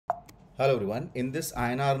Hello everyone. In this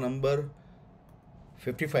INR number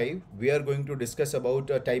 55, we are going to discuss about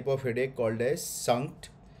a type of headache called as SUNCT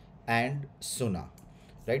and SUNA.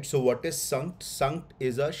 Right? So what is SUNCT? SUNCT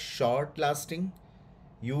is a short lasting,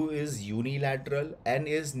 U is unilateral, N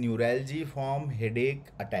is neuralgiform headache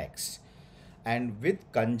attacks and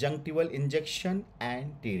with conjunctival injection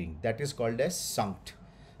and tearing. That is called as SUNCT.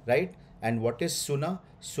 Right? And what is SUNA?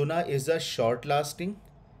 SUNA is a short lasting,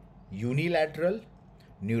 unilateral,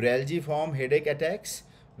 neuralgiform headache attacks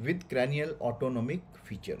with cranial autonomic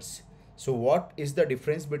features. So what is the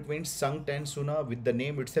difference between SUNCT and SUNA? With the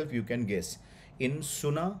name itself you can guess. In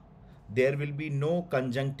SUNA there will be no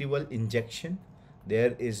conjunctival injection,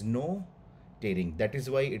 there is no tearing. That is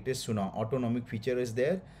why it is SUNA. Autonomic feature is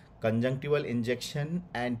there, conjunctival injection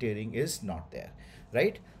and tearing is not there,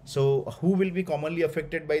 right? So who will be commonly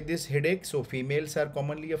affected by this headache? So females are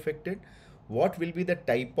commonly affected. What will be the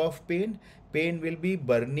type of pain? Pain will be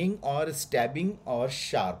burning or stabbing or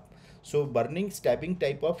sharp. So burning, stabbing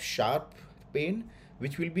type of sharp pain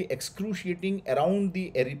which will be excruciating around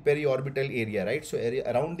the periorbital area, right? So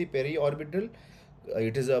around the periorbital,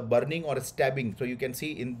 it is a burning or a stabbing. So you can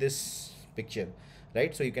see in this picture,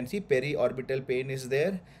 right? So you can see periorbital pain is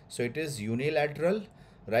there. So it is unilateral,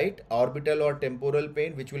 right? Orbital or temporal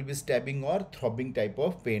pain which will be stabbing or throbbing type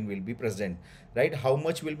of pain will be present, right? How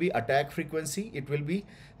much will be attack frequency? It will be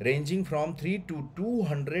ranging from 3 to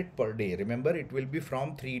 200 per day. Remember, it will be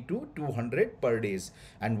from 3 to 200 per days.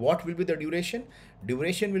 And what will be the duration?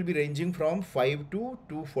 Duration will be ranging from 5 to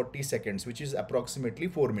 240 seconds, which is approximately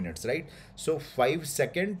 4 minutes, right? So 5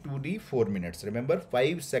 second to the 4 minutes. Remember,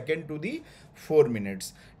 5 second to the 4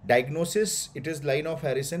 minutes. Diagnosis, it is line of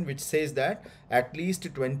Harrison which says that at least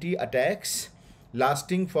 20 attacks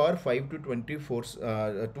lasting for 5 to 24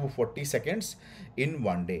 to 40 seconds in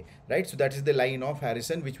one day, right? So that is the line of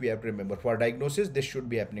Harrison which we have to remember. For diagnosis, this should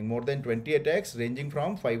be happening more than 20 attacks ranging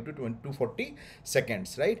from 5 to 20 to 40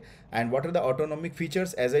 seconds, right? And what are the autonomic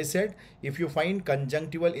features? As I said, if you find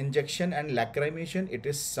conjunctival injection and lacrimation, it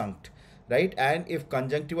is SUNCT, right? And if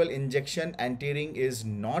conjunctival injection and tearing is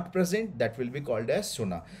not present, that will be called as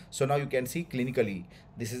SUNA. So now you can see clinically,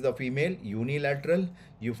 this is the female, unilateral,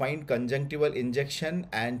 you find conjunctival injection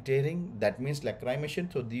and tearing, that means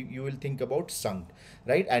lacrimation. So you will think about SUNCT,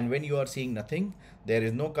 right? And when you are seeing nothing, there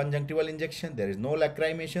is no conjunctival injection, there is no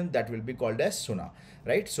lacrimation, that will be called as SUNA,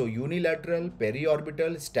 right? So unilateral,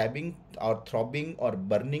 periorbital, stabbing or throbbing or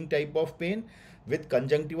burning type of pain with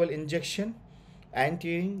conjunctival injection and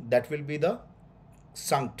tearing, that will be the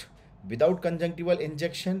SUNCT. Without conjunctival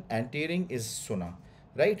injection and tearing is SUNA,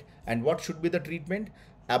 right? And what should be the treatment?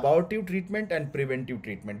 Abortive treatment and preventive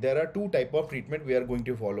treatment. There are two type of treatment we are going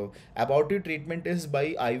to follow. Abortive treatment is by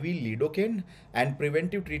IV lidocaine and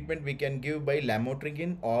preventive treatment we can give by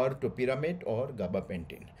lamotrigine or topiramate or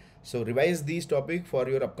gabapentin. So revise these topics for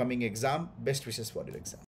your upcoming exam. Best wishes for your exam.